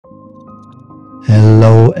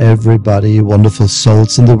Hello, everybody, wonderful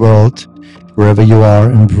souls in the world, wherever you are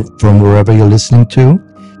and from wherever you're listening to.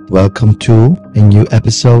 Welcome to a new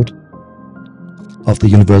episode of the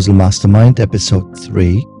Universal Mastermind, episode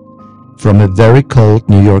 3, from a very cold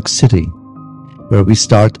New York City, where we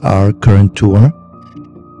start our current tour.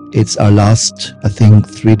 It's our last, I think,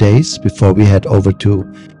 3 days before we head over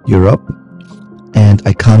to Europe, and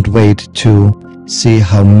I can't wait to see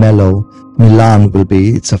how mellow Milan will be.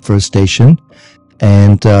 It's our first station.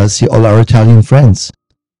 And see all our Italian friends.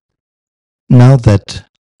 Now that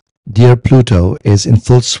dear Pluto is in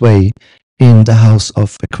full sway in the house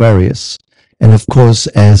of Aquarius, and of course,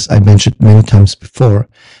 as I mentioned many times before,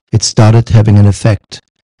 it started having an effect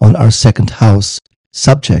on our second house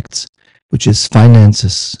subjects, which is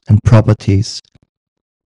finances and properties,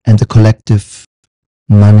 and the collective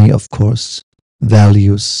money, of course,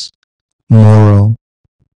 values, moral.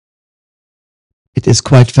 It is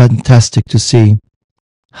quite fantastic to see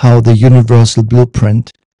how the universal blueprint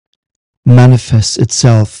manifests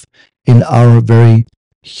itself in our very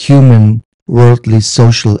human, worldly,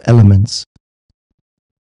 social elements.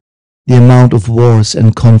 The amount of wars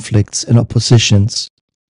and conflicts and oppositions,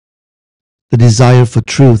 the desire for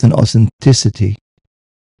truth and authenticity,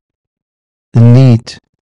 the need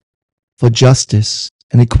for justice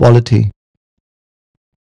and equality.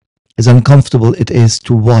 As uncomfortable it is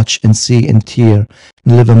to watch and see and hear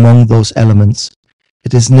and live among those elements,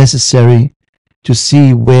 it is necessary to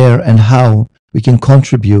see where and how we can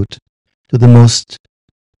contribute to the most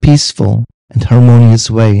peaceful and harmonious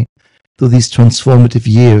way to these transformative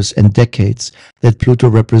years and decades that Pluto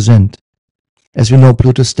represent. As you know,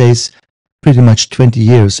 Pluto stays pretty much 20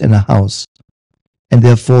 years in a house, and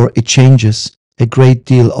therefore it changes a great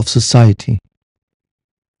deal of society.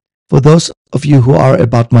 For those of you who are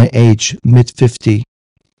about my age, mid-50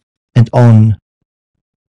 and on,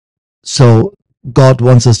 so God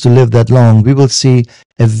wants us to live that long, we will see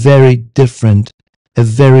a very different, a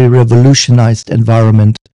very revolutionized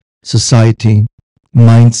environment, society,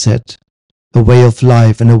 mindset, a way of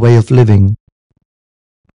life and a way of living.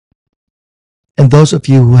 And those of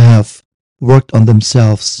you who have worked on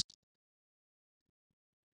themselves,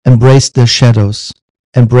 embraced their shadows,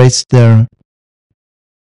 embraced their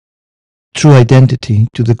true identity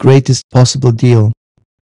to the greatest possible deal,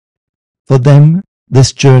 for them,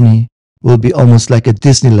 this journey will be almost like a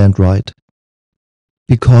Disneyland ride,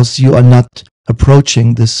 because you are not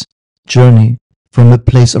approaching this journey from a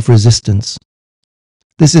place of resistance.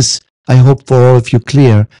 This is, I hope for all of you,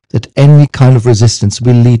 clear that any kind of resistance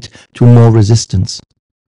will lead to more resistance.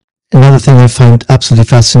 Another thing I find absolutely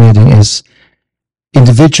fascinating is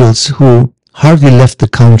individuals who hardly left the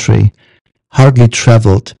country, hardly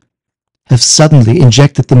traveled, have suddenly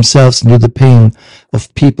injected themselves into the pain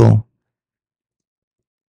of people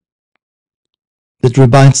that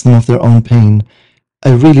reminds them of their own pain.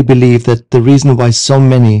 I really believe that the reason why so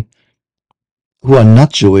many who are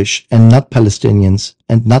not Jewish and not Palestinians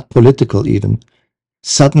and not political even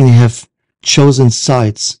suddenly have chosen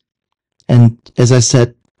sides and, as I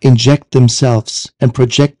said, inject themselves and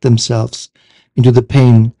project themselves into the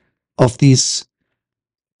pain of these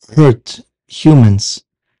hurt humans.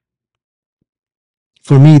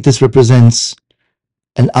 For me, this represents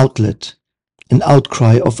an outlet, an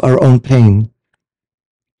outcry of our own pain.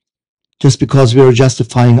 Just because we are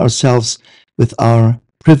justifying ourselves with our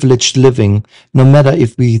privileged living, no matter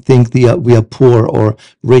if we think we are poor or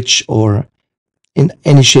rich or in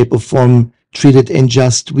any shape or form treated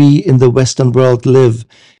unjust, we in the Western world live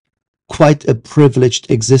quite a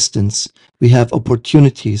privileged existence. We have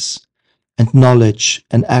opportunities and knowledge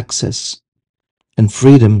and access and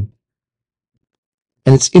freedom.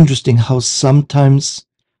 And it's interesting how sometimes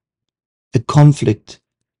a conflict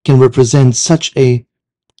can represent such a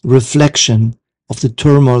reflection of the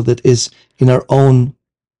turmoil that is in our own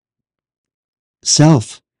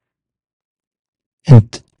self.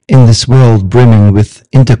 And in this world brimming with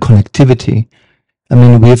interconnectivity, I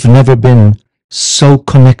mean, we've never been so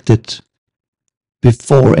connected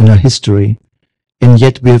before in our history, and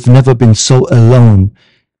yet we have never been so alone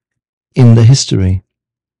in the history.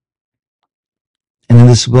 And in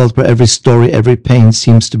this world where every story, every pain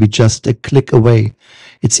seems to be just a click away,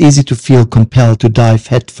 it's easy to feel compelled to dive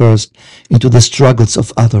headfirst into the struggles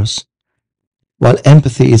of others. While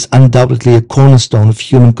empathy is undoubtedly a cornerstone of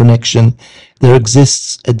human connection, there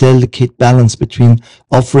exists a delicate balance between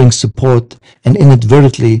offering support and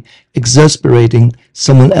inadvertently exasperating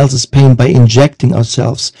someone else's pain by injecting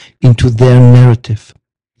ourselves into their narrative.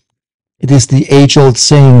 It is the age-old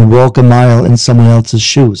saying, walk a mile in someone else's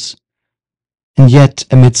shoes. And yet,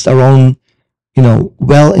 amidst our own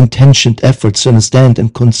well-intentioned efforts to understand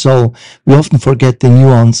and console, we often forget the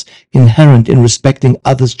nuance inherent in respecting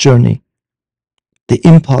others' journey. The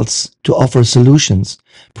impulse to offer solutions,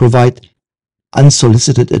 provide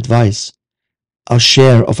unsolicited advice, our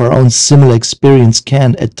share of our own similar experience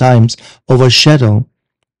can, at times, overshadow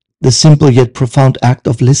the simple yet profound act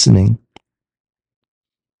of listening.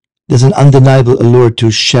 There's an undeniable allure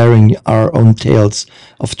to sharing our own tales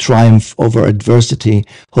of triumph over adversity,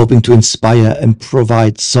 hoping to inspire and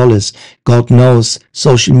provide solace. God knows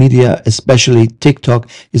social media, especially TikTok,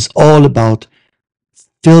 is all about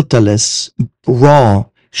filterless, raw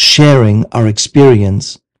sharing our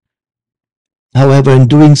experience. However, in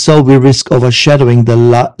doing so, we risk overshadowing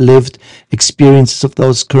the lived experiences of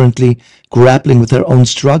those currently grappling with their own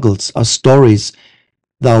struggles. Our stories,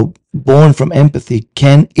 though born from empathy,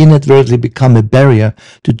 can inadvertently become a barrier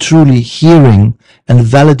to truly hearing and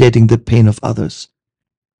validating the pain of others.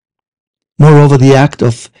 Moreover, the act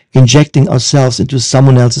of injecting ourselves into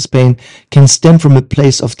someone else's pain can stem from a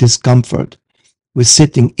place of discomfort. We're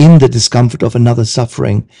sitting in the discomfort of another's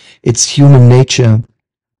suffering. It's human nature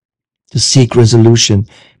to seek resolution,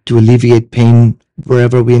 to alleviate pain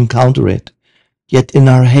wherever we encounter it. Yet in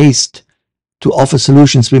our haste to offer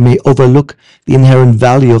solutions, we may overlook the inherent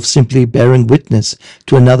value of simply bearing witness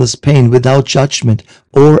to another's pain without judgment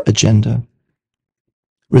or agenda.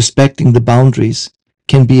 Respecting the boundaries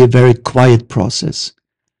can be a very quiet process.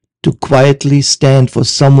 To quietly stand for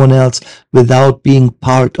someone else without being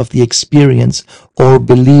part of the experience or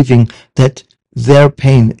believing that their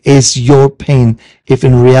pain is your pain, if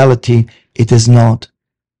in reality it is not.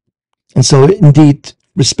 And so indeed,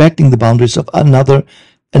 respecting the boundaries of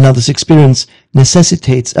another's experience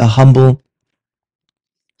necessitates a humble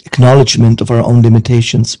acknowledgement of our own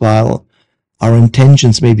limitations. While our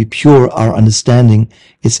intentions may be pure, our understanding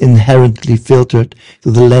is inherently filtered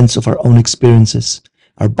through the lens of our own experiences,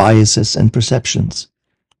 our biases and perceptions.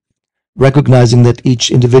 Recognizing that each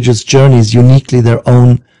individual's journey is uniquely their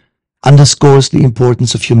own underscores the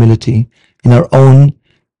importance of humility in our own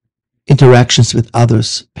interactions with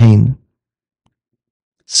others' pain.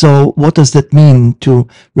 So what does that mean to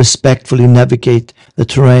respectfully navigate the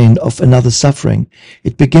terrain of another's suffering?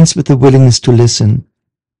 It begins with the willingness to listen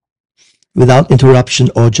without interruption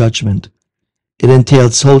or judgment. It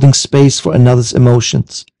entails holding space for another's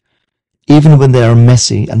emotions, even when they are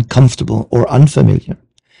messy, uncomfortable, or unfamiliar.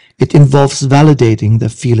 It involves validating their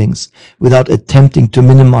feelings without attempting to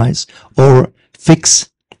minimize or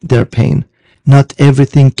fix their pain. Not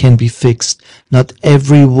everything can be fixed. Not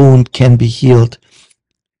every wound can be healed.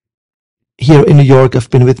 Here in New York,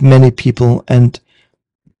 I've been with many people and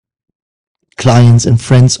clients and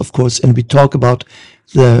friends, of course, and we talk about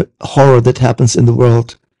the horror that happens in the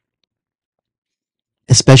world,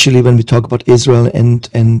 especially when we talk about Israel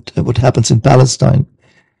and what happens in Palestine.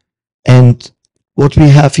 And what we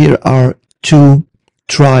have here are two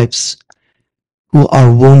tribes who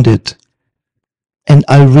are wounded. And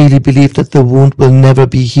I really believe that the wound will never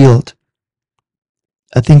be healed.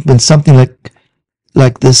 I think when something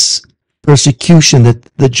like this persecution that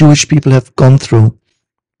the Jewish people have gone through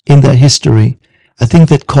in their history, I think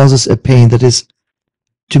that causes a pain that is,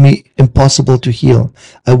 to me, impossible to heal.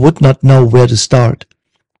 I would not know where to start.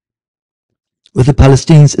 With the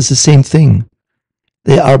Palestinians, it's the same thing.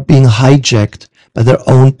 They are being hijacked by their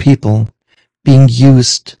own people, being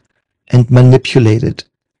used and manipulated.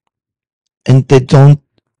 And they don't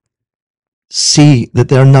see that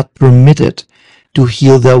they are not permitted to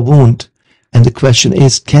heal their wound. And the question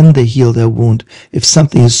is, can they heal their wound? If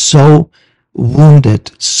something is so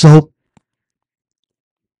wounded, so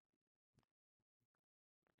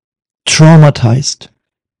traumatized,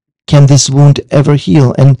 can this wound ever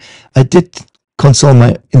heal? And I did console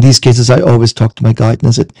in these cases, I always talk to my guide and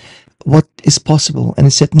I said, what is possible? And he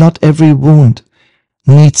said, not every wound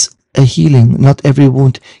needs a healing. Not every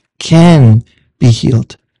wound can be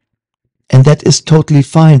healed. And that is totally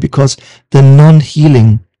fine, because the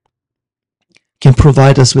non-healing can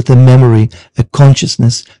provide us with a memory, a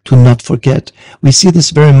consciousness to not forget. We see this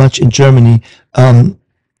very much in Germany.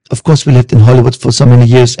 Of course, we lived in Hollywood for so many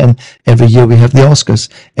years, and every year we have the Oscars.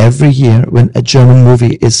 Every year when a German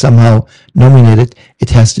movie is somehow nominated, it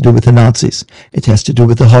has to do with the Nazis. It has to do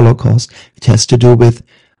with the Holocaust. It has to do with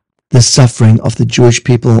the suffering of the Jewish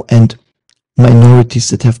people and minorities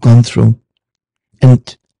that have gone through.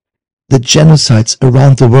 And the genocides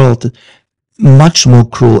around the world, much more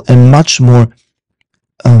cruel and much more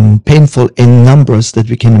painful in numbers that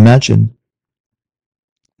we can imagine.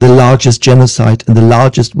 The largest genocide and the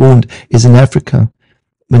largest wound is in Africa.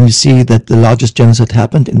 When you see that the largest genocide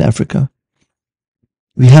happened in Africa,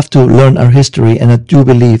 we have to learn our history. And I do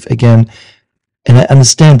believe, again, And I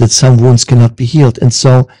understand that some wounds cannot be healed. And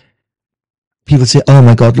so people say, oh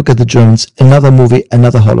my God, look at the Germans, another movie,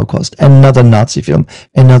 another Holocaust, another Nazi film,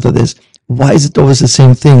 another this. Why is it always the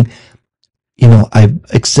same thing? You know, I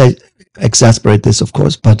exasperate this, of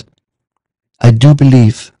course, but I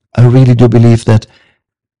really do believe that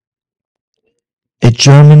a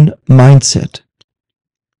German mindset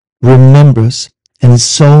remembers and is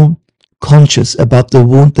so conscious about the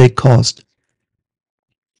wound they caused.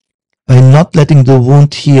 By not letting the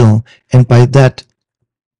wound heal, and by that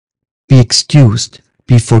be excused,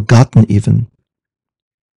 be forgotten even,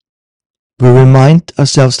 we remind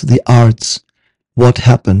ourselves to the arts what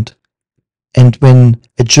happened. And when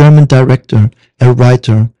a German director, a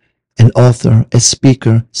writer, an author, a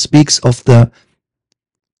speaker speaks of the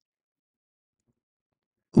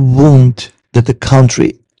wound that the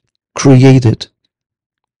country created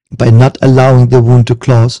by not allowing the wound to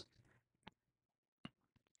close,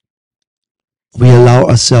 we allow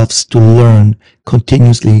ourselves to learn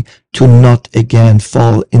continuously to not again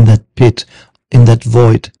fall in that pit, in that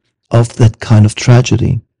void of that kind of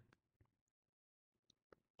tragedy.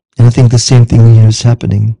 And I think the same thing here is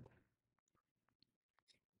happening.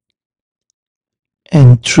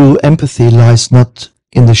 And true empathy lies not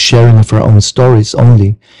in the sharing of our own stories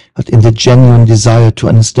only, but in the genuine desire to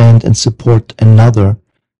understand and support another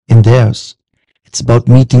in theirs. It's about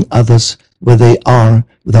meeting others where they are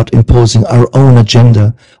without imposing our own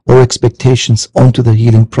agenda or expectations onto the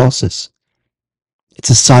healing process. It's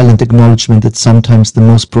a silent acknowledgement that sometimes the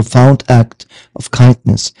most profound act of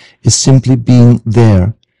kindness is simply being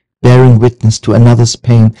there, bearing witness to another's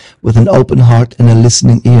pain with an open heart and a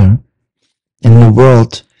listening ear. And in a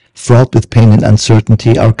world fraught with pain and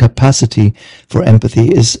uncertainty, our capacity for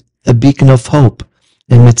empathy is a beacon of hope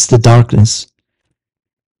amidst the darkness.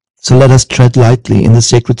 So let us tread lightly in the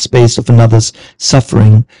sacred space of another's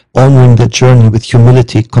suffering, honoring their journey with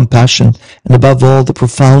humility, compassion, and above all, the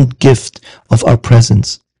profound gift of our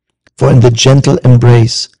presence. For in the gentle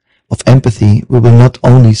embrace of empathy, we will not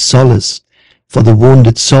only solace for the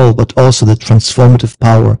wounded soul, but also the transformative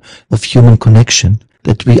power of human connection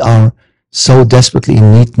that we are so desperately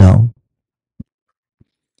in need now.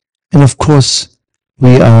 And of course,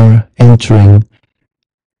 we are entering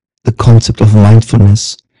the concept of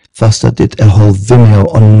mindfulness. Foster did a whole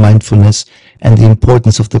Vimeo on mindfulness and the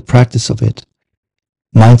importance of the practice of it.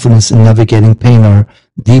 Mindfulness and navigating pain are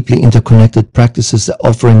deeply interconnected practices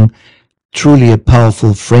offering truly a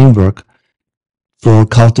powerful framework for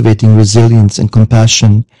cultivating resilience and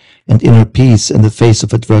compassion and inner peace in the face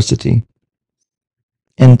of adversity.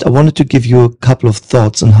 And I wanted to give you a couple of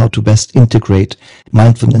thoughts on how to best integrate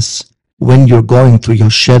mindfulness when you're going through your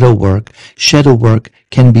shadow work. Shadow work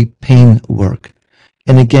can be pain work.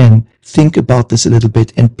 And again, think about this a little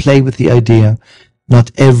bit and play with the idea.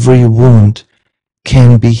 Not every wound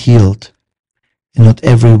can be healed. And not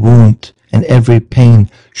every wound and every pain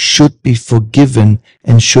should be forgiven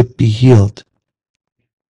and should be healed,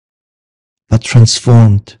 but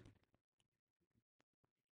transformed.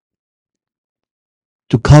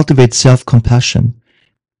 To cultivate self-compassion,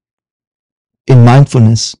 in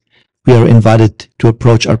mindfulness, we are invited to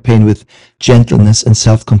approach our pain with gentleness and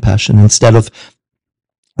self-compassion. Instead of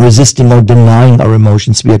resisting or denying our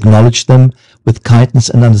emotions, we acknowledge them with kindness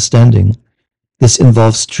and understanding. This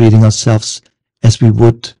involves treating ourselves as we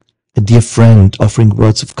would a dear friend, offering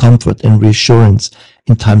words of comfort and reassurance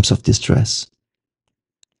in times of distress.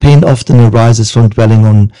 Pain often arises from dwelling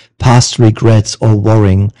on past regrets or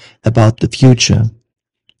worrying about the future.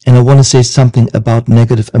 And I want to say something about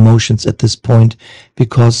negative emotions at this point,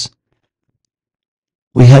 because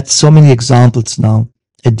we had so many examples now.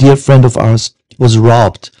 A dear friend of ours was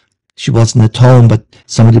robbed. She wasn't at home, but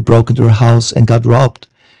somebody broke into her house and got robbed.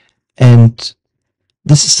 And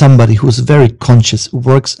this is somebody who's very conscious,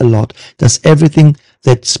 works a lot, does everything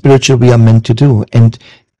that spiritual we are meant to do. And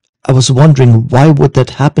I was wondering, why would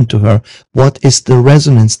that happen to her? What is the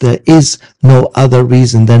resonance? There is no other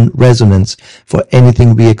reason than resonance for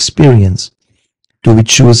anything we experience. Do we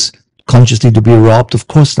choose consciously to be robbed? Of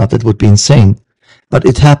course not. That would be insane. But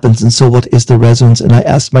it happens. And so what is the resonance? And I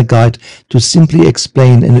asked my guide to simply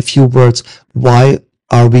explain in a few words, why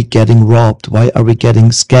are we getting robbed? Why are we getting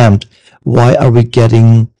scammed? Why are we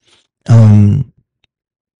getting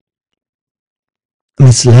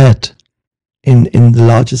misled in the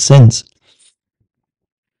larger sense?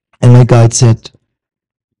 And my guide said,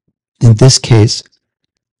 in this case,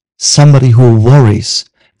 somebody who worries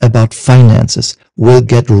about finances will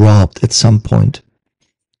get robbed at some point.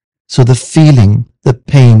 So the feeling, the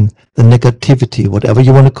pain, the negativity, whatever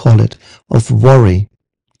you want to call it, of worry,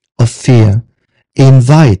 of fear,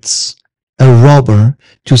 invites a robber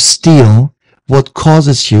to steal what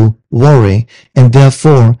causes you worry, and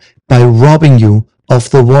therefore, by robbing you of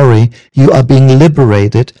the worry, you are being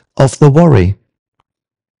liberated of the worry.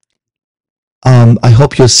 I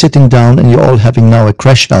hope you're sitting down and you're all having now a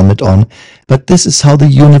crash helmet on, but this is how the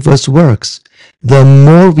universe works. The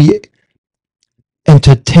more we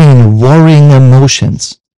entertain worrying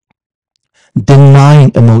emotions,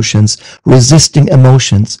 denying emotions, resisting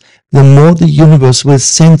emotions, the more the universe will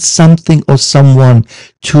send something or someone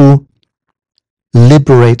to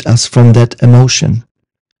liberate us from that emotion.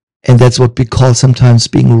 And that's what we call sometimes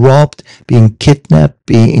being robbed, being kidnapped,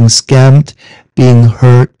 being scammed, being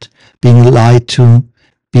hurt, being lied to,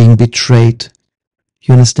 being betrayed.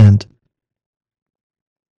 You understand?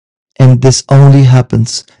 And this only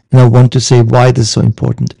happens, and I want to say why this is so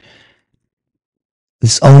important.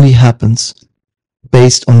 This only happens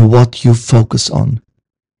based on what you focus on,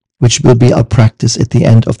 which will be our practice at the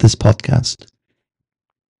end of this podcast.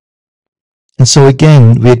 And so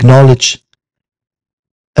again, we acknowledge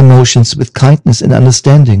emotions with kindness and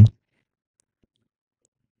understanding.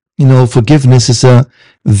 You know, forgiveness is a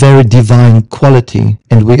very divine quality,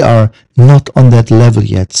 and we are not on that level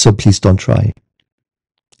yet, so please don't try.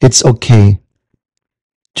 It's okay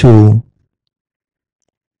to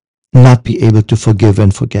not be able to forgive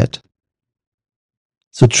and forget.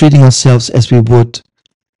 So treating ourselves as we would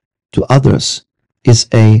to others is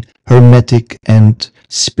a hermetic and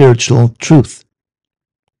spiritual truth.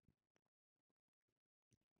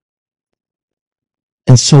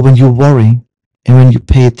 And so when you worry and when you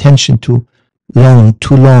pay attention to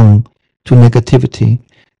too long to negativity,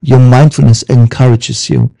 your mindfulness encourages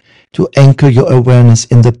you to anchor your awareness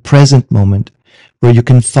in the present moment, where you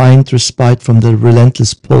can find respite from the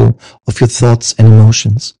relentless pull of your thoughts and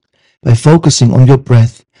emotions. By focusing on your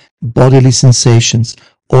breath, bodily sensations,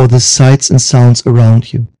 or the sights and sounds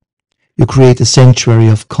around you, you create a sanctuary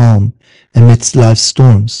of calm amidst life's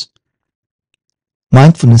storms.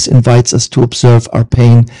 Mindfulness invites us to observe our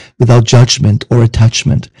pain without judgment or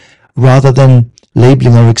attachment. Rather than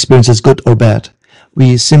labeling our experiences good or bad,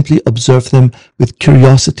 we simply observe them with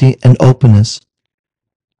curiosity and openness.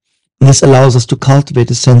 This allows us to cultivate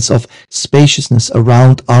a sense of spaciousness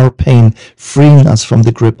around our pain, freeing us from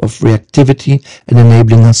the grip of reactivity and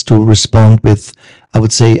enabling us to respond with, I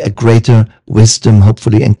would say, a greater wisdom,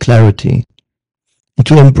 hopefully, and clarity. And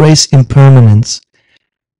to embrace impermanence,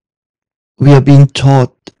 we are being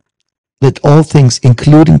taught that all things,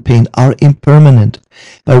 including pain, are impermanent.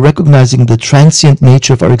 By recognizing the transient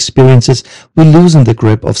nature of our experiences, we loosen the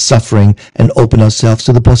grip of suffering and open ourselves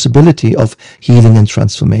to the possibility of healing and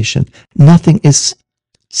transformation. Nothing is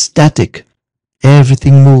static.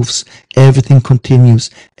 Everything moves, everything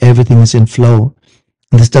continues, everything is in flow.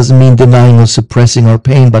 And this doesn't mean denying or suppressing our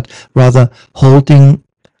pain, but rather holding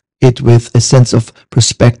it with a sense of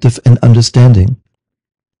perspective and understanding.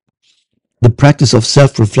 The practice of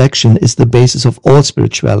self-reflection is the basis of all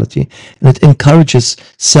spirituality, and it encourages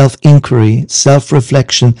self-inquiry,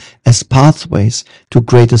 self-reflection as pathways to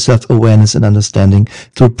greater self-awareness and understanding.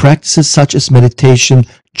 Through practices such as meditation,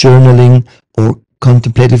 journaling, or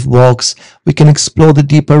contemplative walks, we can explore the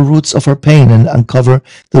deeper roots of our pain and uncover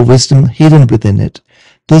the wisdom hidden within it.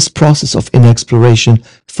 This process of inner exploration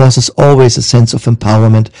fosters always a sense of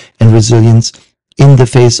empowerment and resilience in the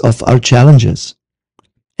face of our challenges.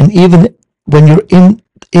 And even when you're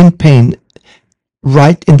in pain,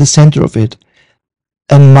 right in the center of it,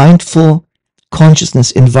 a mindful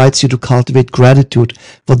consciousness invites you to cultivate gratitude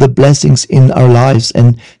for the blessings in our lives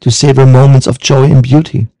and to savor moments of joy and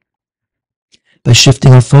beauty. By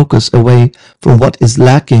shifting our focus away from what is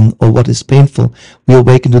lacking or what is painful, we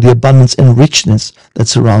awaken to the abundance and richness that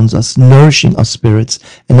surrounds us, nourishing our spirits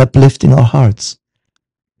and uplifting our hearts.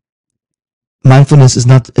 Mindfulness is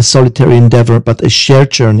not a solitary endeavor, but a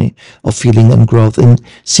shared journey of healing and growth. In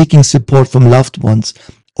seeking support from loved ones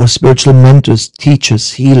or spiritual mentors,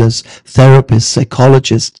 teachers, healers, therapists,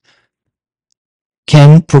 psychologists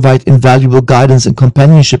can provide invaluable guidance and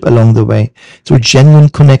companionship along the way. Through genuine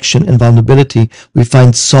connection and vulnerability, we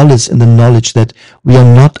find solace in the knowledge that we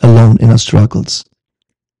are not alone in our struggles.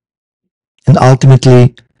 And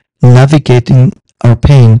ultimately, navigating our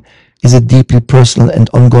pain is a deeply personal and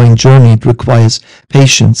ongoing journey. It requires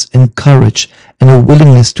patience and courage and a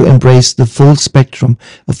willingness to embrace the full spectrum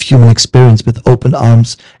of human experience with open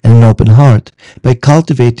arms and an open heart. By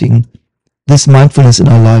cultivating this mindfulness in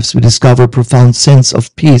our lives, we discover a profound sense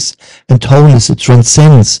of peace and wholeness that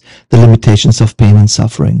transcends the limitations of pain and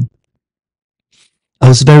suffering. I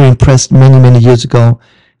was very impressed many years ago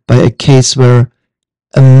by a case where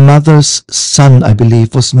a mother's son, I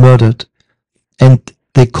believe, was murdered, and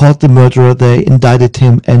they caught the murderer, they indicted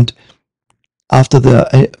him, and after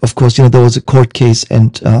of course, there was a court case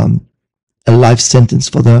and a life sentence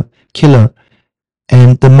for the killer.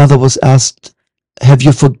 And the mother was asked, have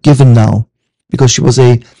you forgiven now? Because she was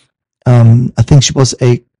I think she was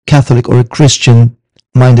a Catholic or a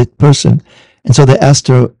Christian-minded person. And so they asked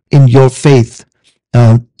her, in your faith,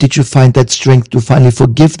 did you find that strength to finally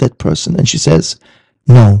forgive that person? And she says,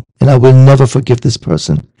 no, and I will never forgive this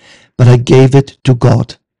person, but I gave it to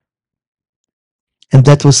God. And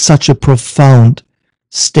that was such a profound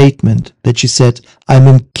statement that she said, I'm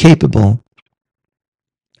incapable.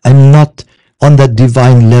 I'm not on that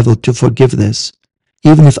divine level to forgive this.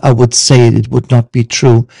 Even if I would say it, it would not be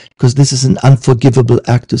true, because this is an unforgivable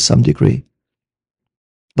act to some degree.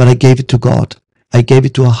 But I gave it to God. I gave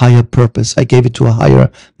it to a higher purpose. I gave it to a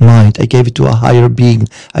higher mind. I gave it to a higher being.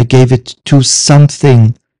 I gave it to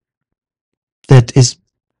something that is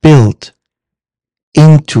built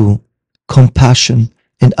into compassion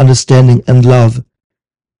and understanding and love.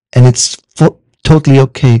 And it's totally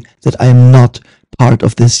okay that I am not part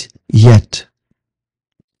of this yet.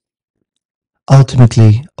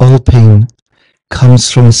 Ultimately, all pain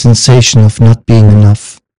comes from a sensation of not being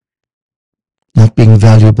enough, not being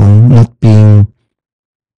valuable, not being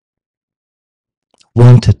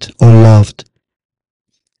wanted or loved.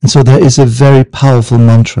 And so there is a very powerful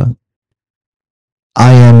mantra.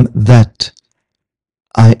 I am that.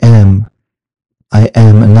 I am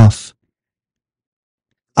enough.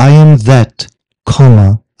 I am that,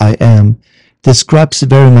 comma, I am, describes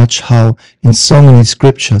very much how in so many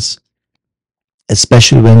scriptures,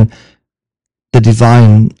 especially when the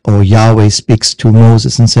divine or Yahweh speaks to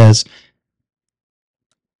Moses and says,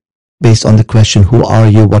 based on the question, who are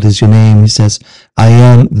you, what is your name? He says, I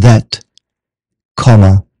am that,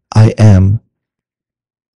 comma, I am.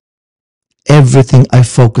 Everything I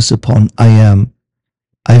focus upon, I am.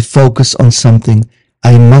 I focus on something.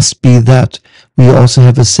 I must be that. We also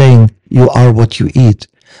have a saying, you are what you eat.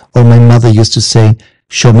 Or my mother used to say,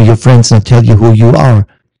 show me your friends and I'll tell you who you are.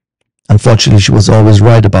 Unfortunately, she was always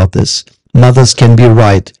right about this. Mothers can be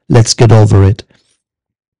right. Let's get over it.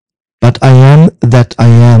 But I am that I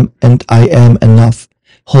am, and I am enough,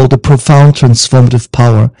 hold a profound transformative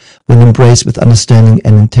power when embraced with understanding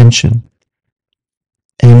and intention.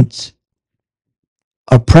 And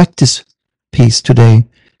our practice piece today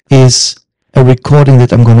is a recording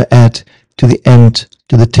that I'm going to add to the end,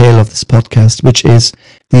 to the tail of this podcast, which is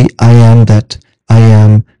the I am that I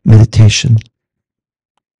am meditation.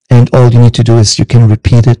 And all you need to do is you can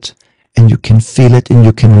repeat it and you can feel it and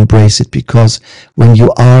you can embrace it, because when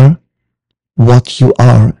you are what you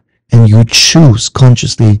are and you choose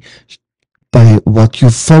consciously by what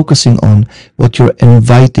you're focusing on, what you're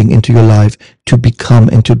inviting into your life to become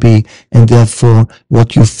and to be, and therefore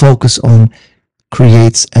what you focus on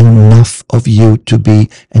creates enough of you to be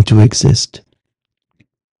and to exist.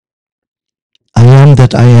 I am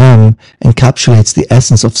that I am encapsulates the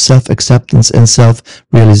essence of self-acceptance and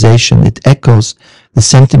self-realization. It echoes the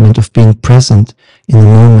sentiment of being present in the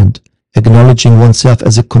moment, acknowledging oneself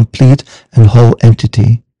as a complete and whole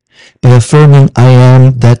entity. By affirming I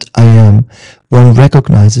am that I am, one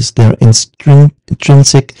recognizes their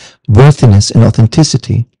intrinsic worthiness and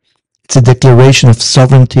authenticity. It's a declaration of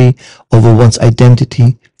sovereignty over one's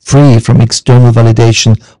identity, free from external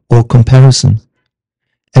validation or comparison.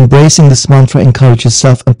 Embracing this mantra encourages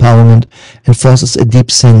self-empowerment and fosters a deep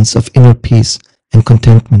sense of inner peace and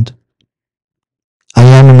contentment. I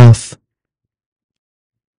am enough.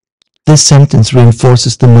 This sentence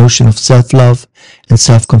reinforces the notion of self-love and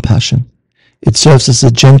self-compassion. It serves as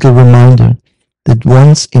a gentle reminder that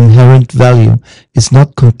one's inherent value is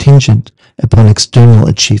not contingent upon external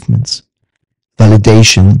achievements,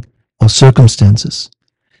 validation, or circumstances.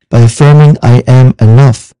 By affirming I am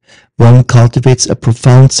enough, one cultivates a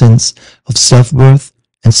profound sense of self-worth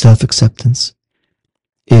and self-acceptance.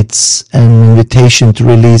 It's an invitation to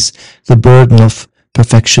release the burden of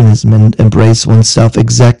perfectionism and embrace oneself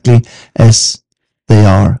exactly as they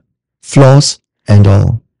are, flaws and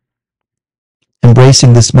all.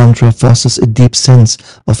 Embracing this mantra fosters a deep sense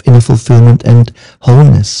of inner fulfillment and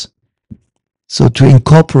wholeness. So to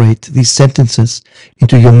incorporate these sentences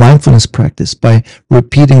into your mindfulness practice by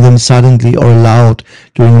repeating them silently or aloud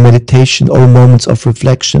during meditation or moments of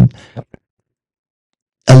reflection,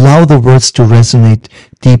 allow the words to resonate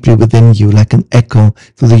deeply within you like an echo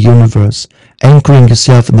through the universe, anchoring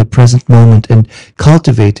yourself in the present moment and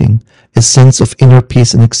cultivating a sense of inner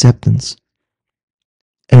peace and acceptance.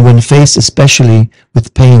 And when faced especially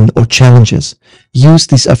with pain or challenges, use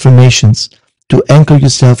these affirmations to anchor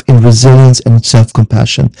yourself in resilience and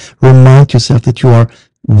self-compassion. Remind yourself that you are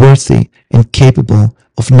worthy and capable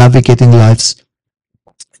of navigating life's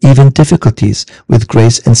even difficulties, with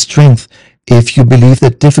grace and strength, if you believe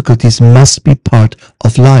that difficulties must be part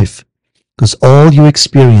of life. Because all you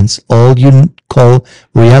experience, all you call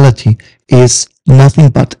reality, is nothing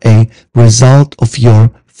but a result of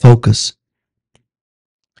your focus.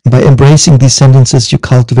 By embracing these sentences, you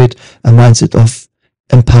cultivate a mindset of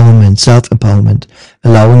empowerment, self-empowerment,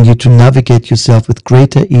 allowing you to navigate yourself with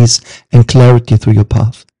greater ease and clarity through your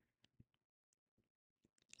path.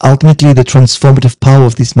 Ultimately, the transformative power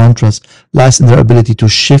of these mantras lies in their ability to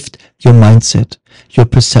shift your mindset, your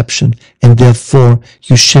perception, and therefore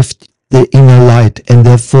you shift the inner light, and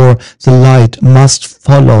therefore the light must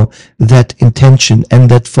follow that intention and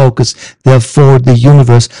that focus. Therefore, the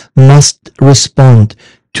universe must respond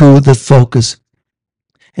to the focus.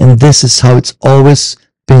 And this is how it's always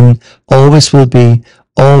been, always will be,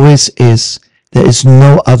 always is. There is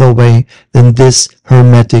no other way than this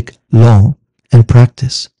hermetic law and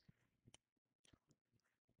practice.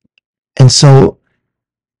 And so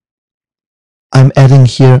I'm adding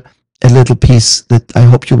here a little piece that I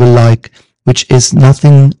hope you will like, which is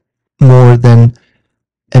nothing more than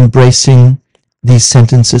embracing these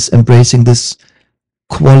sentences, embracing this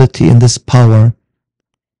quality and this power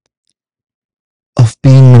of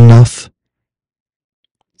being enough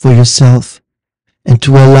for yourself and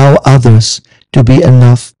to allow others to be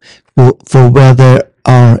enough for where they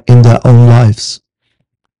are in their own lives,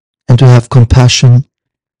 and to have compassion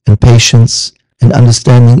and patience and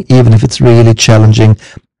understanding, even if it's really challenging.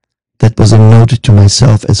 That was a note to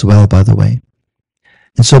myself as well, by the way.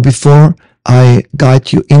 And so before I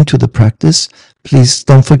guide you into the practice, please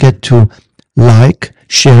don't forget to like,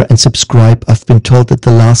 share, and subscribe. I've been told that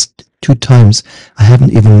the last 2 times I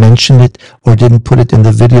haven't even mentioned it or didn't put it in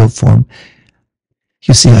the video form.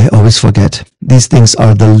 You see, I always forget. These things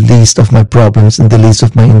are the least of my problems and the least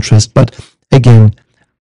of my interest. But again,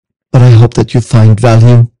 I hope that you find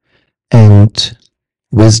value and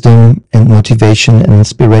wisdom and motivation and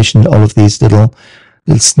inspiration in all of these little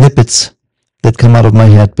snippets that come out of my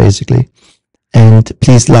head, basically. And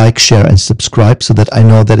please like, share, and subscribe so that I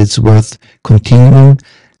know that it's worth continuing,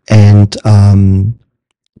 and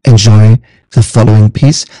enjoy the following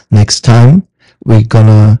piece. Next time, we're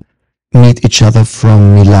gonna meet each other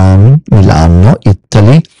from Milano,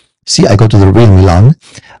 Italy. See, I go to the real Milan,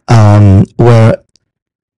 where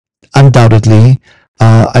undoubtedly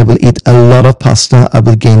I will eat a lot of pasta, I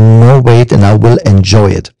will gain more weight, and I will enjoy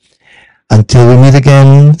it. Until we meet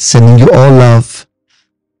again, sending you all love.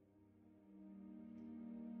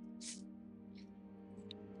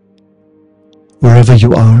 Wherever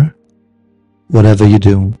you are, whatever you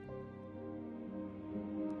do,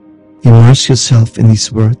 immerse yourself in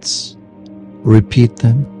these words, repeat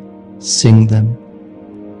them, sing them,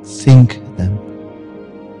 think them.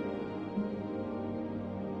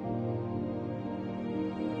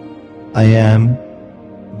 I am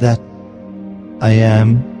that I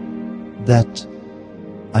am that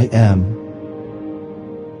I am,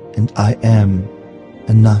 and I am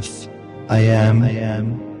enough. I am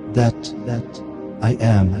that I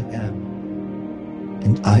am,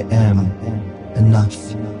 and I am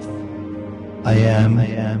enough. I am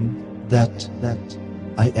that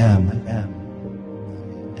I am,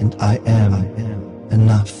 and I am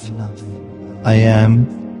enough. I am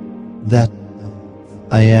that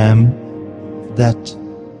I am that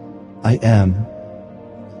I am,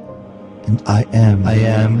 and I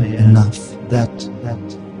am enough. That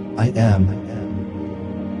I am,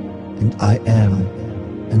 and I am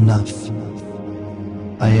enough.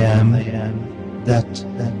 I am that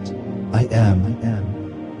I am,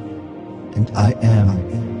 and I am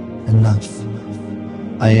enough.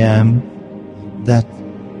 I am that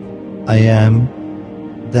I am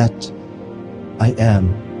that I am.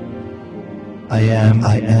 I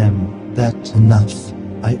am that enough.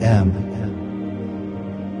 I am,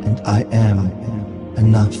 and I am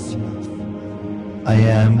enough. I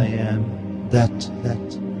am that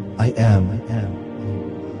I am,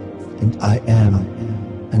 and I am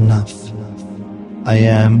enough. I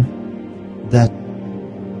am that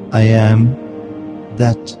I am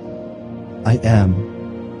that I am,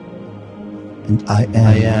 and I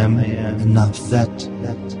am enough. That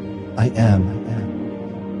I am,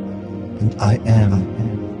 and I am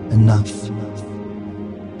enough.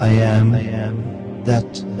 I am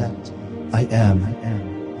that I am,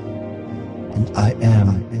 and I am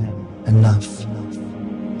enough.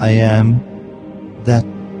 I am that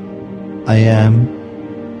I am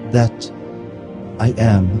that I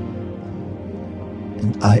am,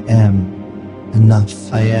 and I am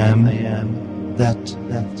enough. I am that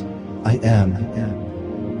I am,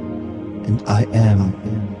 and I am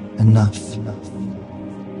enough.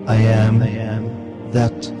 I am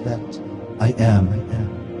that I am,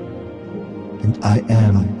 and I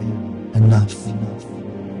am enough.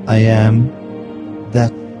 I am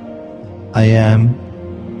that I am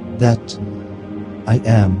that I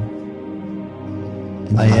am,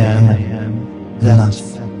 and I am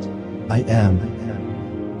enough. I am,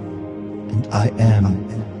 and I am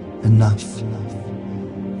enough.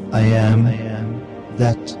 I am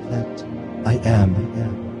that I am,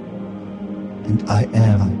 and I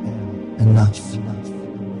am enough.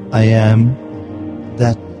 I am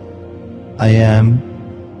that I am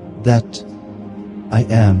that I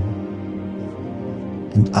am,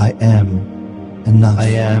 and I am enough. I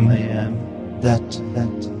am that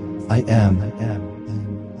I am,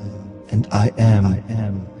 and I am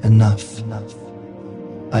enough.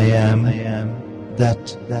 I am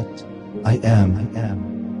that I am,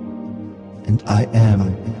 and I am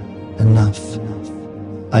enough.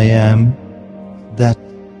 I am that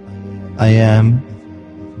I am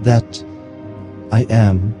that I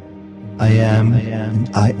am. I am and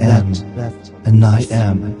I am enough. I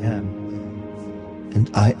am and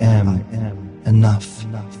I am enough.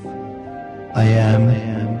 I am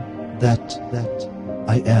that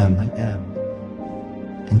I am,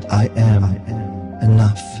 and I am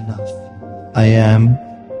enough. I am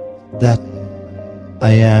that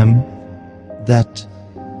I am that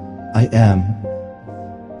I am,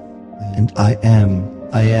 and I am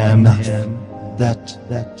enough. That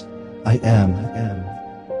I am,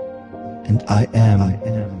 and I am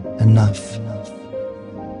enough.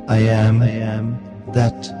 I am that I am, and I am enough. I am that I am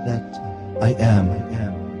that I am,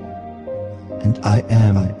 and I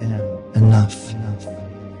am enough.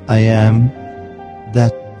 I am that I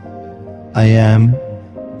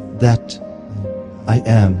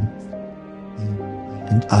am,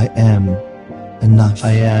 and I am enough. I am that I am, and I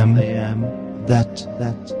am enough.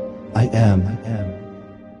 I am that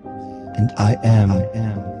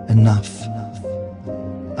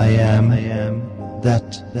I am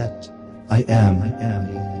that I am, and I am that I am,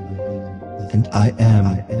 and I am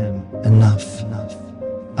enough.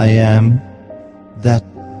 I am that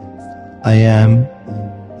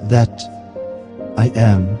I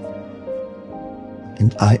am,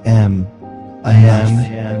 and I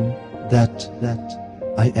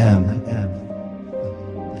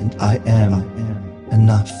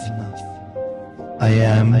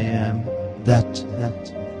am enough.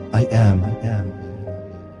 I am that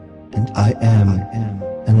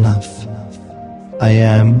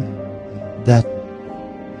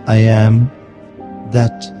I am that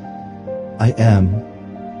I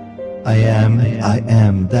am. I am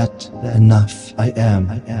that enough. I am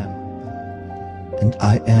and I am enough. I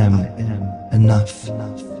am that I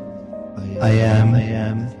am, and I am enough. I am that I am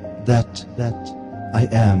that I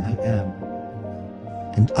am,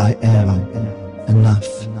 and I am enough. That I am, and I am enough.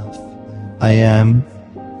 I am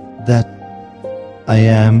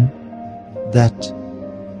that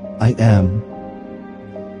I am,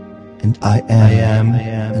 and I am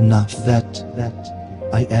enough.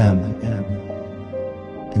 I am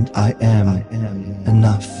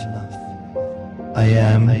that I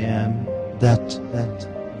am that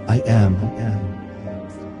I am,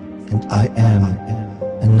 and I am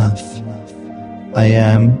enough. I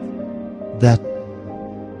am that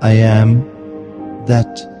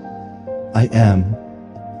I am,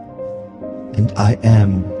 and I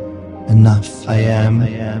am enough.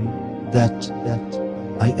 I am that I am,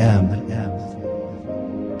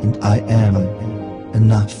 and I am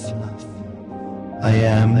enough. I am that I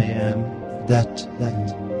am that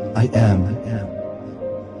I am,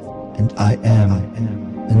 and I am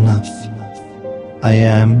enough. I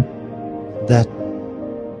am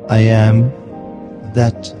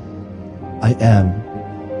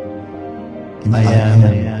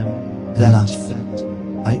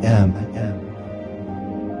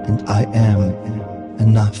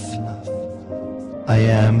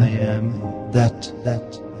and I am enough. I am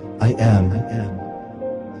that I am,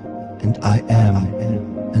 and I am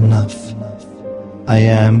enough. I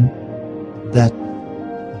am that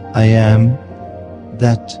I am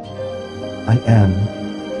that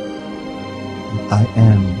I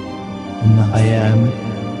am, and I am enough. I am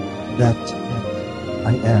that I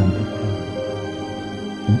am,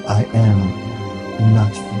 and I am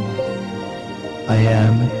enough. I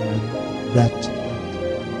am that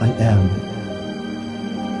I am,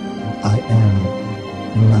 and I am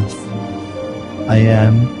enough. I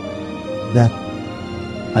am that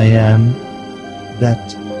I am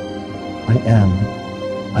that I am.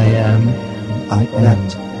 I am and I am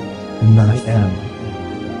enough. I am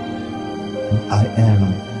and I am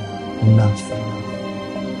enough.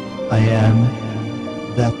 I am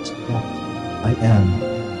that I am,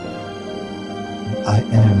 I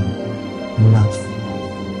am enough.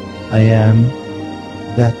 I am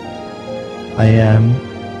that. I am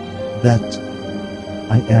that.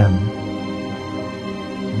 I am.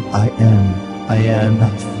 I am. I am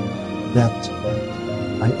enough. That.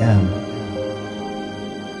 I am.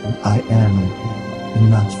 I am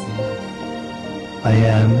enough. I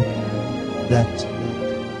am that.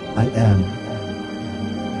 I am.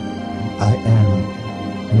 I am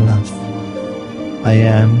enough. I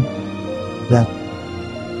am that.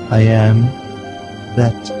 I am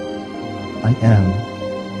that. I am.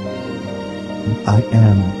 I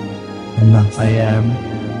am enough. I am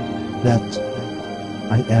that.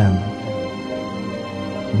 I am.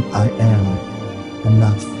 I am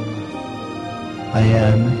enough. I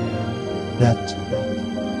am that.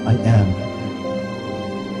 I am.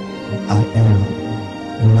 I am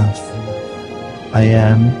enough. I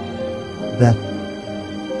am that.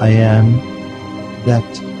 I am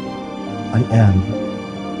that. I am.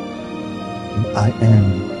 I am.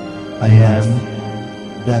 I am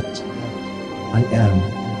that. I am.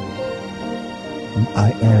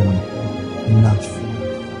 I am enough.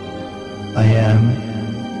 I am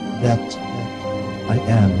that. I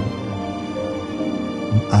am.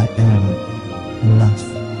 I am enough.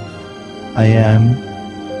 I am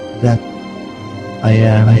that. I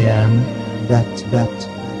am. I am that.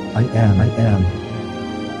 I am. I am.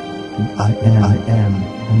 I am. I am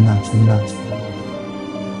enough. Enough.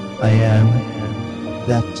 I am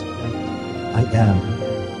that. I am.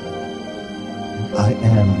 I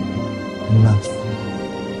am enough.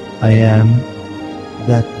 I am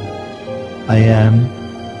that. I am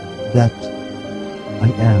that. I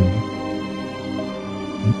am.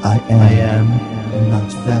 I am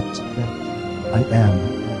enough. That. I am.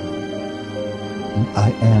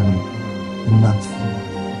 I am enough.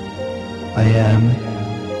 I am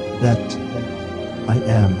that. I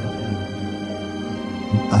am.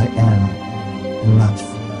 I am enough.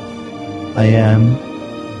 I am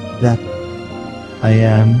that. I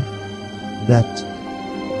am that.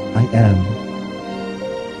 I am.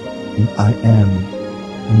 I am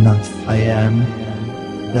enough. I am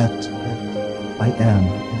that. I am.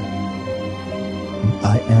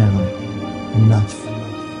 I am enough.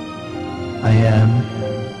 I am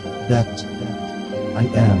that. I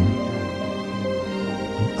am.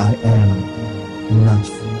 I am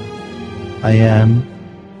enough. I am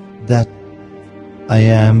that. I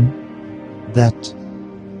am that.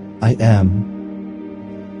 I am.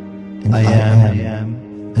 And I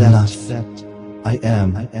am enough. That I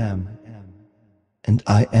am. And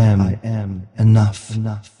I am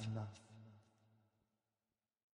enough.